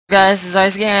Guys, this is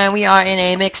Ice again. We are in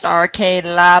a mixed arcade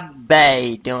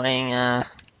lobby doing, I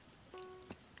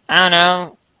don't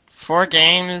know, four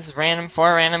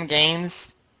random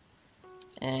games.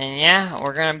 And yeah,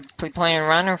 we're gonna be playing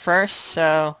Runner first,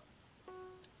 so...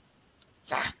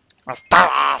 Yeah, let's do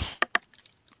this!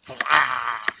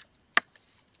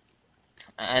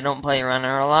 I don't play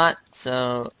Runner a lot,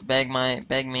 so beg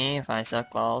me if I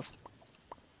suck balls.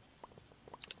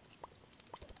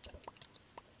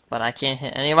 But I can't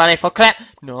hit anybody for crap!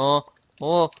 No!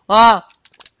 Oh! Ah!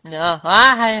 No!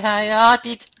 I got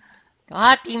it!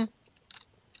 Got him!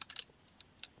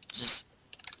 Just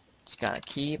gotta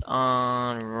keep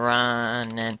on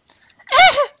running.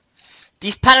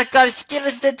 These paracord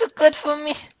skills, they're too good for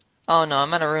me! Oh no,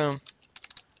 I'm out of room.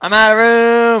 I'm out of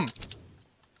room!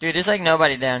 Dude, there's like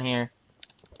nobody down here.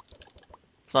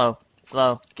 Slow.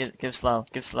 Slow. Give slow.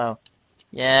 Give slow.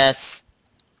 Yes.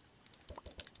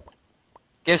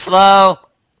 Give slow!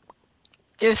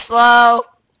 Give slow!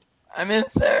 I'm in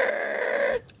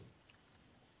third!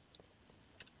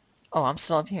 Oh, I'm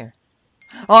still up here.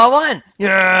 Oh, I won!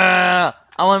 Yeah!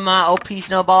 I won my OP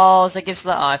snowballs that give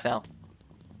slow. Oh, I fell.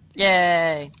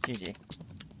 Yay! GG.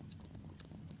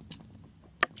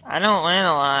 I don't win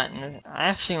a lot. I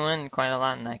actually win quite a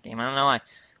lot in that game. I don't know why.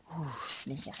 Ooh,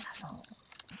 sneaky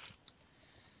assassins.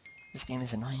 This game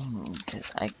is annoying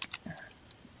because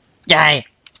Yay!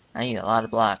 I need a lot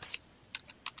of blocks.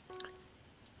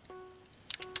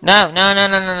 No.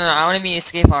 I want to be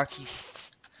escape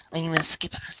artist. I am an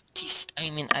escape artist. I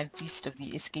am an artist of the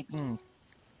escaping.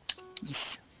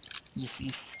 Yes.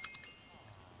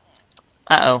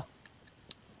 Uh-oh.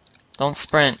 Don't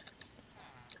sprint.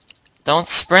 Don't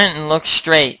sprint and look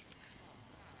straight.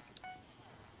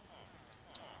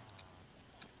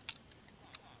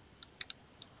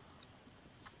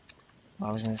 Well,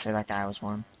 I was gonna say that guy was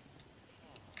one.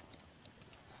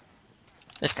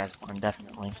 This guy's one,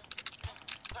 definitely.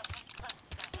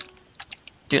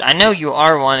 Dude, I know you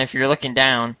are one if you're looking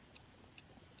down.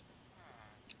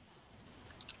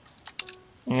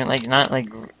 And you're like not like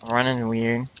running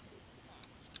weird.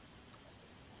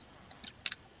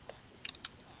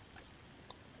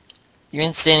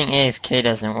 Even standing AFK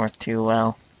doesn't work too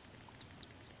well.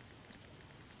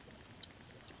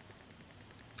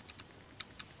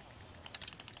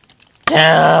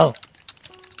 No!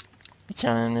 It's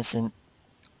so innocent.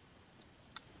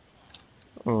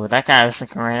 Ooh, that guy was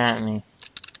looking right at me.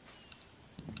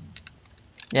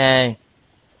 Yay.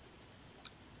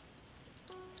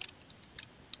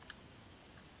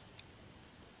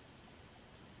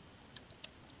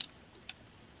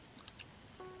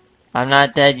 I'm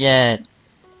not dead yet.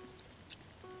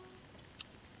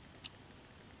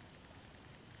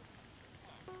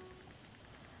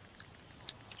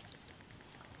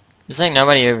 There's like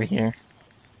nobody over here.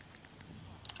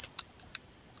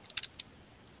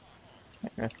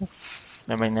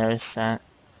 Nobody noticed that.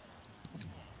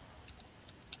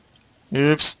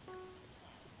 Oops.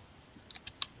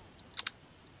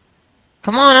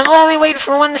 Come on, I'm only waiting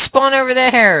for one to spawn over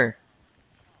there!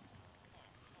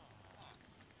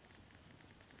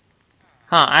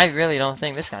 Huh, I really don't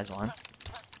think this guy's one.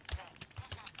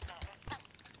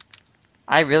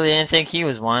 I really didn't think he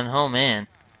was one. Oh man.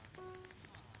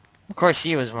 Of course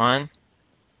he was one.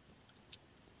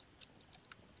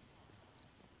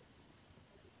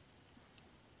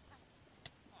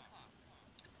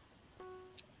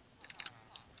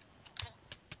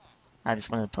 I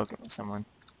just wanted to poke it with someone.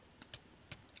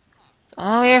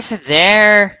 Oh, you're for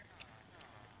there!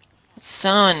 It's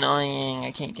so annoying.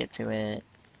 I can't get to it.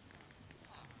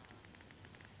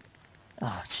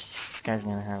 Oh, jeez. This guy's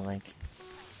gonna have, like...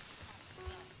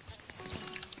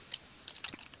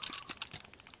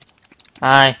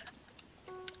 Bye.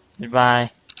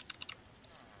 Goodbye.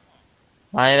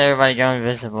 Why did everybody go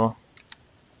invisible?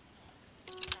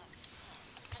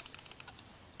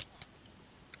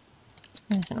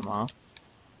 Hit him off.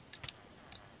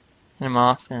 Hit him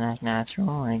off and act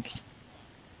natural, like...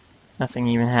 Nothing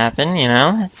even happened, you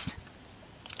know? That's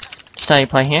just how you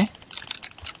play here.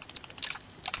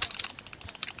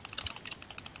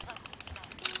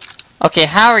 Okay,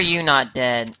 how are you not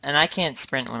dead? And I can't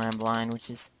sprint when I'm blind, which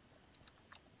is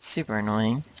super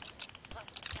annoying.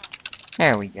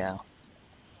 There we go.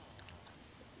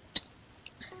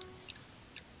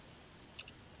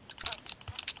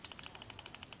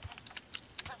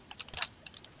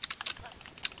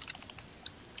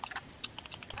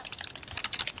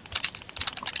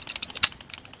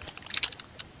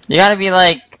 You gotta be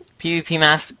like PvP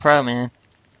Master Pro, man.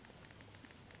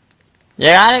 You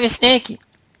gotta be sneaky.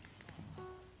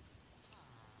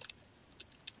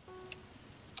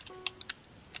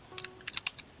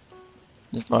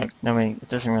 Just look, nobody, it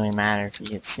doesn't really matter if you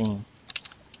get seen.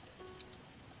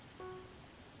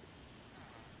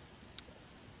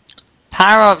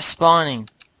 Power up spawning.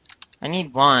 I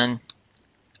need one.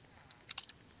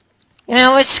 You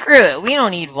know what, screw it, we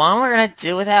don't need one, we're gonna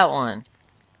do without one.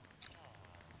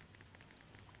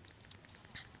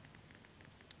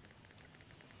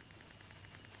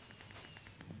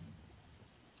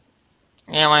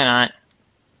 Yeah, why not?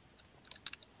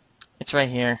 It's right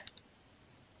here.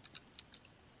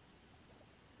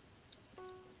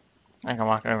 I can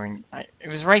walk over and... it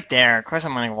was right there. Of course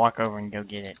I'm gonna walk over and go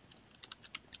get it.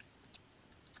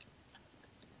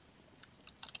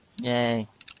 Yay.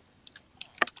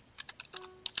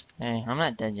 Hey, I'm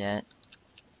not dead yet.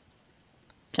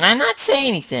 Can I not say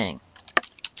anything?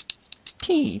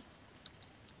 P.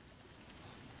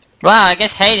 Wow, I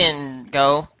guess Hay didn't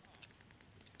go.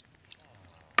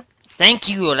 Thank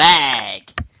you, lag.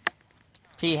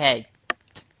 P. Hay.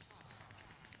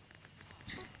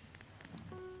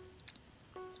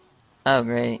 Oh,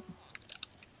 great.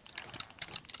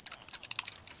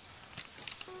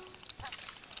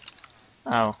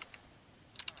 Oh.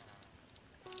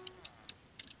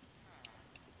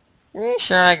 Are you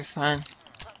sure I can find...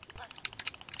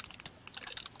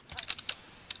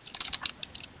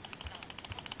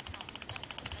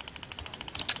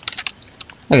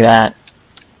 Look at that.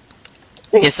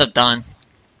 Look at stuff done.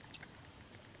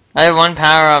 I have one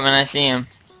power up and I see him.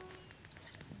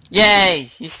 Yay!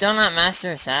 He's still not Master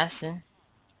Assassin.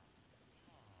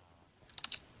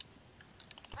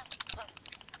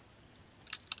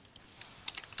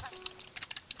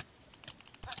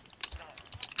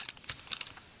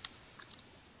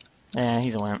 Yeah,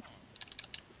 he's a wimp.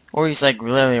 Or he's like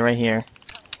literally right here.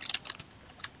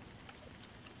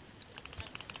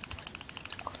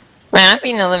 Man, I'm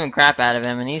beating the living crap out of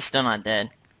him and he's still not dead.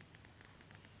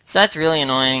 So that's really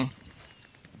annoying.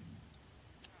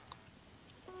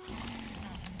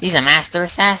 He's a Master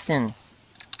Assassin.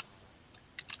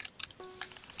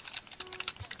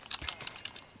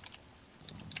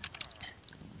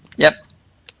 Yep.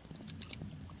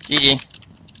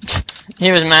 GG.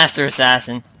 He was Master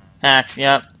Assassin. Hacks,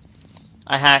 yep.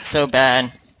 I hacked so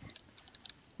bad.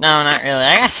 No, not really.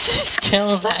 I got 6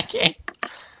 kills that game.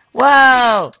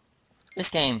 Whoa! This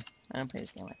game. I don't play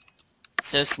this game.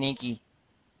 So sneaky.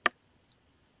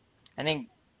 I think...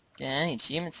 Yeah, any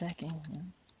achievements that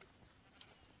game?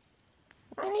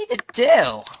 What do I need to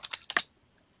do?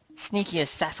 Sneaky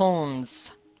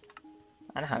assassins.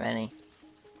 I don't have any.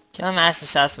 Kill a Master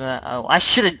Assassin with that. Oh, I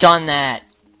should have done that!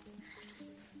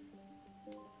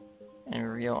 And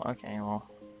real... Okay, well...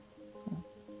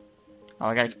 Oh,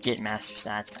 I gotta get Master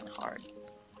Stats. Kinda hard.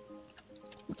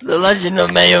 The Legend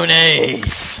of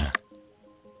Mayonnaise!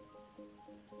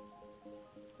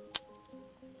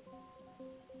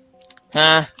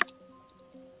 Huh?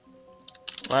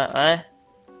 What?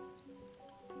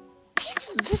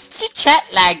 This chat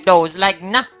lag though, it's like,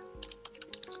 nah.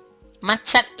 My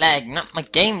chat lag, not my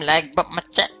game lag, but my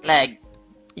chat lag.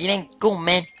 It ain't cool,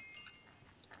 man.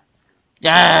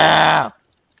 Yeah!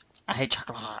 I hate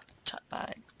chocolate chat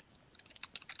lag.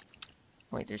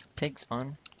 Wait, there's pigs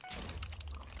on.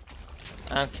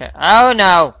 Okay. Oh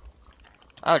no!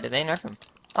 Oh, did they nerf him?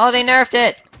 Oh, they nerfed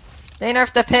it! They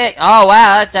nerfed the pig! Oh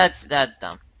wow, that's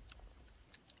dumb.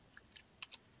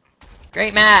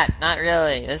 Great map! Not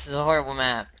really. This is a horrible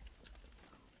map.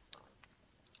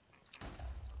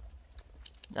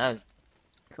 That was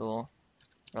cool.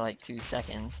 For like 2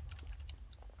 seconds.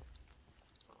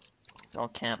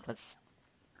 Don't camp, let's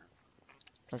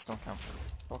don't camp.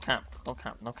 Don't camp, don't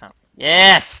camp, no camp.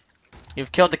 Yes!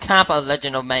 You've killed the camp of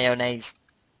Legend of Mayonnaise.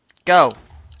 Go!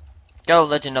 Go,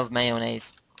 Legend of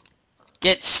Mayonnaise.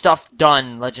 Get stuff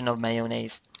done, Legend of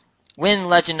Mayonnaise. Win,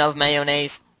 Legend of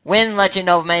Mayonnaise. Win, Legend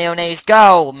of Mayonnaise.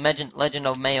 Go, Legend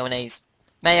of Mayonnaise.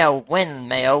 Mayo, win,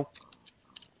 Mayo.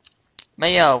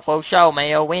 Mayo, for show,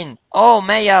 Mayo, win. Oh,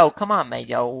 Mayo, come on,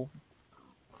 Mayo.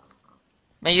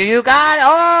 Mayo, you got it.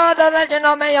 Oh, the Legend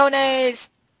of Mayonnaise.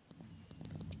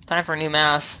 Time for a new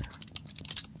mouse.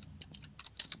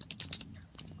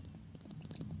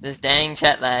 This dang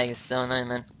chat lag is so annoying,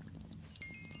 man.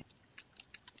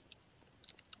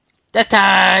 Death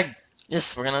tag!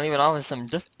 Yes, we're gonna leave it all with some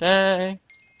death tag.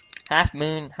 Half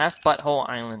moon, half butthole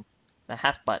island. The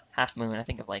half butt, half moon. I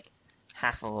think of like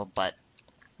half of a butt.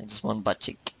 And just one butt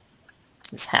cheek.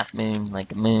 It's half moon,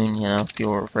 like a moon, you know.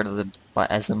 People refer to the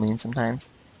butt as the moon sometimes.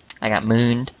 I got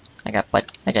mooned. I got butt.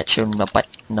 I got showed in the butt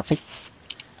in the face.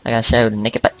 I got showed a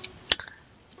naked butt.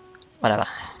 Whatever.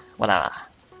 Whatever.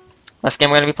 Last game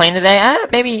we're gonna be playing today?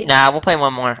 Maybe. Nah, we'll play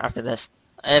one more after this.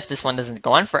 If this one doesn't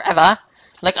go on forever.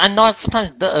 Like I know it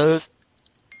sometimes does.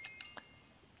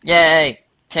 Yay!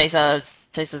 Chase us.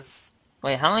 Chase us.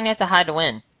 Wait, how long do you have to hide to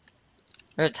win?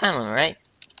 There's a time limit, right?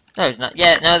 No, there's not.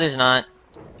 Yeah, no, there's not.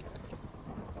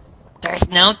 There's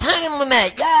no time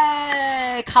limit!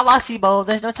 Yay! Kawasibo,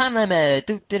 there's no time limit!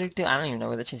 I don't even know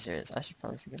where the chaser is. I should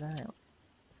probably figure that out.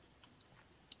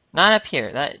 Not up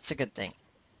here. That's a good thing.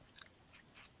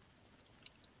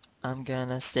 I'm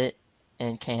gonna sit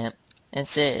and camp. And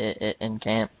sit and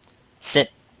camp.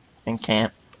 Sit and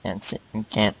camp. And sit and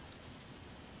camp.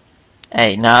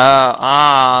 Hey, no!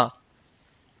 Oh!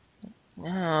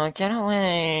 No, get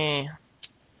away!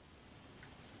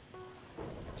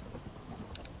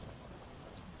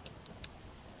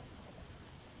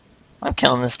 I'm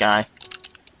killing this guy.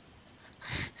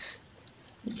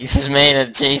 He just made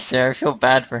a chaser. I feel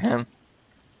bad for him.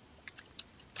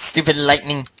 Stupid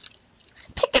lightning.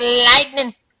 Pick the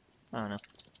lightning! I don't know.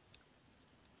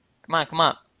 Come on, come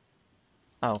on.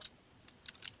 Oh.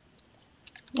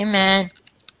 Hey, man.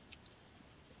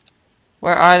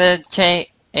 Where are the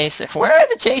chasers? Where are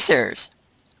the chasers?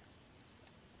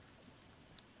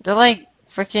 They're like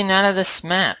freaking out of this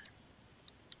map.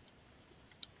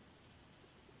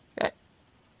 Okay.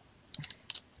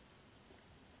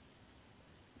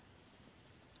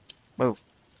 Move.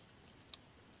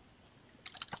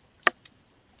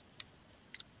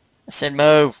 I said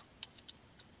move.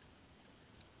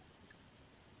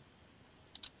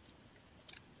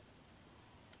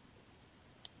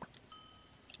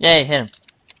 Yay, hit him.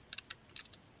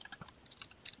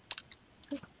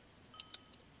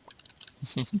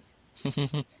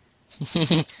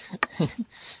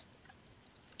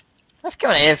 I've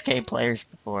killed AFK players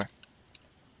before.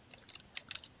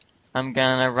 I'm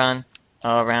gonna run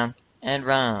around and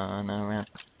run around.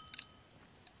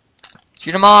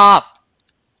 Shoot him off!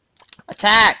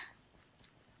 Attack!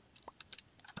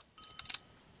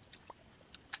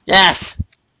 Yes!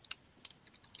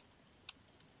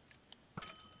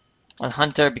 A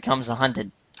hunter becomes a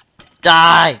hunted.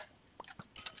 Die!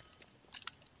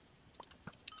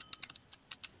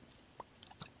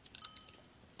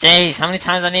 Jeez, how many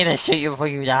times I need to shoot you before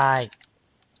you die?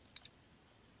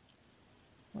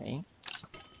 Wait.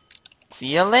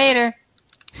 See you later.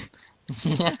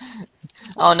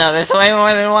 Oh no, there's way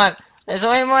more than one. There's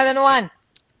way more than one.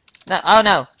 No, oh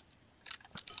no.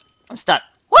 I'm stuck.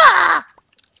 Wah!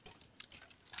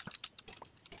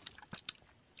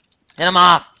 Hit him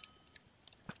off.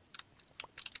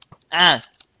 Ah,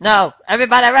 no,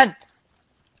 everybody run.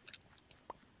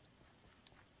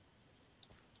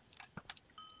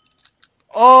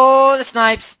 Oh, the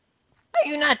snipes. Are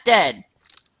you not dead?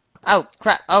 Oh,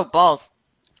 crap. Oh, balls.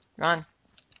 Run.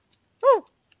 Woo.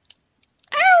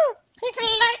 Ow! He's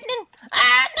lightning.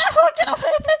 Ah, no, get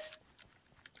away from this.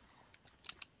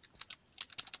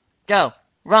 Go.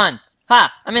 Run.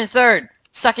 Ha, I'm in third.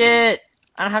 Suck it.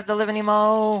 I don't have to live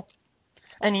anymore.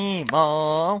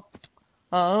 Anymore.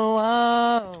 Oh,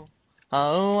 oh.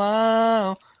 Oh,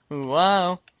 oh.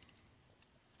 Whoa.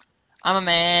 I'm a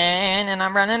man and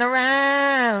I'm running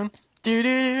around.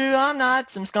 Doo-doo-doo, I'm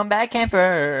not some scumbag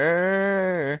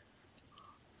camper.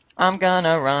 I'm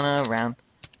gonna run around.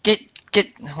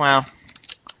 Wow.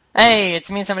 Hey,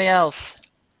 it's me and somebody else.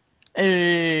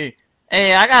 Hey,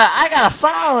 I got a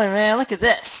following, man. Look at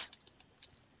this.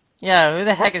 Yeah, who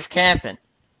the heck is camping?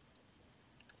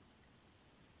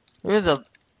 Who the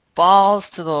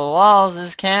balls to the walls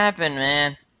is camping,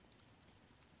 man?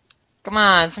 Come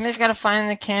on, somebody's gotta find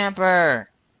the camper.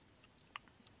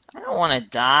 I don't wanna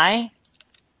die.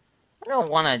 I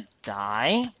don't wanna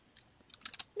die.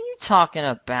 What are you talking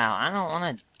about? I don't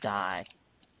wanna die.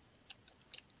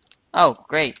 Oh,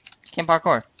 great. Camp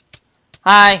parkour.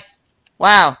 Hi.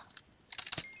 Wow.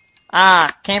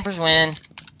 Ah, campers win.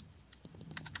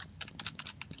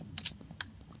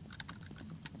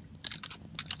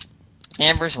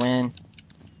 Campers win.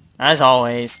 As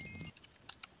always.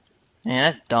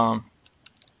 Man, that's dumb.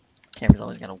 Campers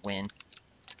always gotta win.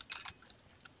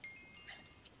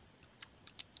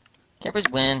 Campers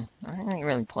win. I don't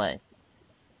really play.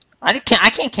 I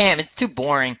can't camp. It's too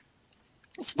boring.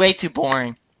 It's way too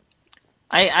boring.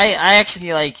 I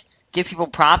actually, like, give people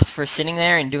props for sitting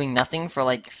there and doing nothing for,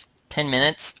 like, 10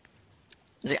 minutes.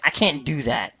 Like, I can't do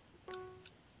that.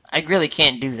 I really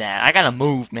can't do that. I gotta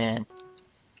move, man.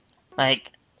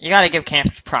 Like, you gotta give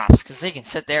campers props, because they can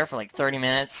sit there for, like, 30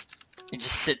 minutes. You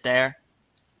just sit there.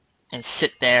 And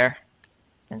sit there.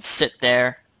 And sit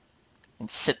there. And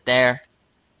sit there.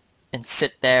 And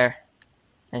sit there.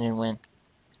 And then win.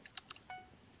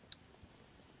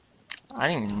 I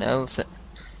don't even know if that...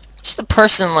 Just a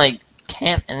person, like,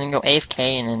 camp and then go AFK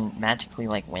and then magically,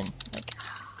 like, win. Like,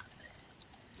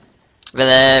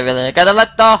 really gotta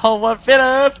let the whole world feel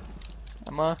it.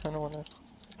 I don't wanna...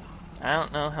 I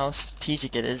don't know how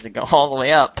strategic it is to go all the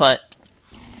way up, but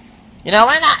you know,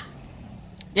 why not?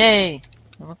 Yay!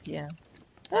 I'm up here.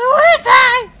 I don't want to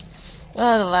die!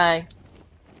 Oh, the lag.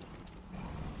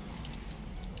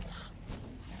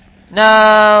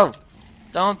 No!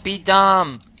 Don't be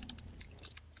dumb.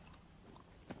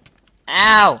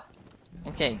 Ow!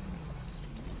 Okay.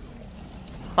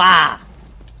 Ah!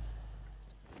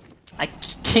 I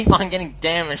keep on getting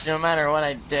damaged no matter what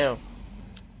I do.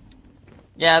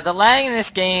 Yeah, the lag in this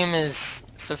game is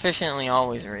sufficiently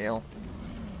always real.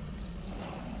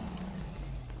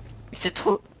 Is it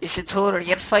too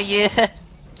real for you?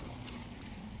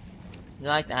 You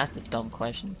like to ask the dumb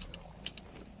questions.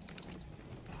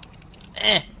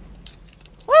 Eh.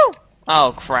 Woo!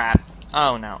 Oh crap.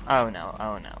 Oh no. Oh no.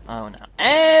 Oh no. Oh no.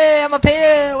 Hey, I'm up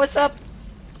here! What's up?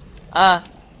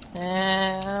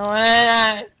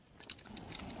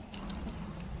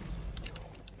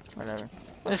 Whatever.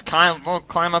 We'll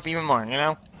climb up even more, you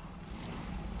know?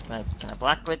 Can I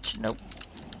block glitch? Nope.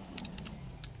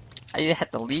 I either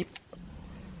have to leap.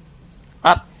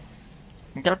 Up!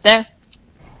 Get up there?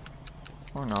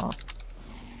 Oh no.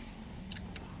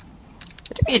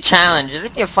 It'd be a challenge.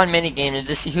 It'd be a fun mini game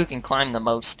to see who can climb the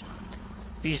most.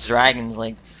 These dragons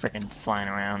like freaking flying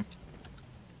around.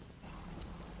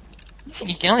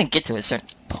 You can only get to a certain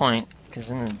point, because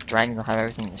then the dragons will have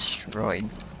everything destroyed.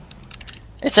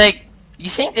 It's like, you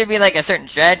think there'd be like a certain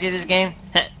strategy to this game?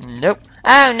 Nope.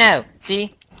 Oh no!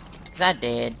 See? Because I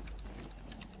did.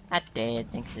 I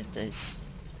did. Thinks it does.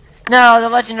 No! The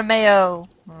Legend of Mayo!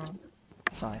 Oh.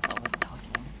 Sorry if I wasn't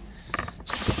talking.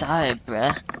 Sorry,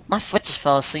 bruh. My foot just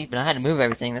fell asleep and I had to move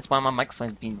everything. That's why my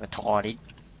microphone's being retarded.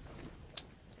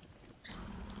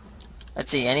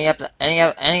 Let's see. Any up at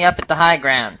the high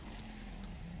ground?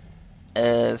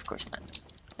 Of course not.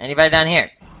 Anybody down here?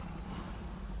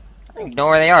 I don't even know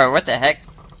where they are. What the heck?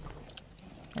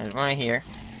 There's one right here.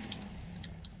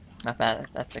 Not bad.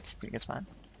 That's a pretty good spot.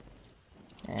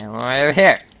 And one right over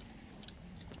here.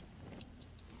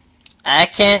 I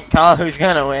can't call who's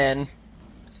gonna win.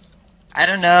 I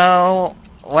don't know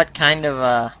what kind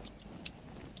of,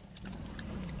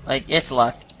 like, it's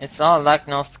luck. It's all luck,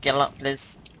 no skill up,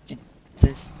 please.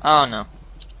 Oh no.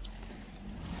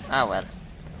 Oh well.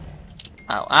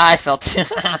 Oh, I felt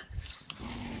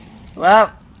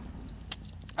well,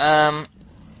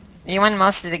 you won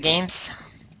most of the games.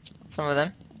 Some of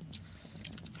them.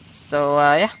 So,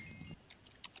 yeah.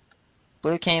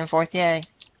 Blue came fourth, yay.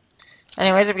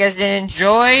 Anyways, if you guys did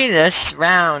enjoy this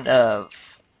round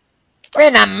of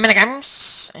random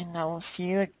minigames, and I will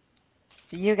see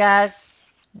you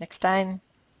guys next time.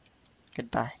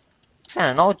 Goodbye.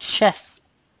 Found an old chest.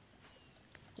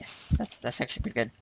 Yes, that's actually pretty good.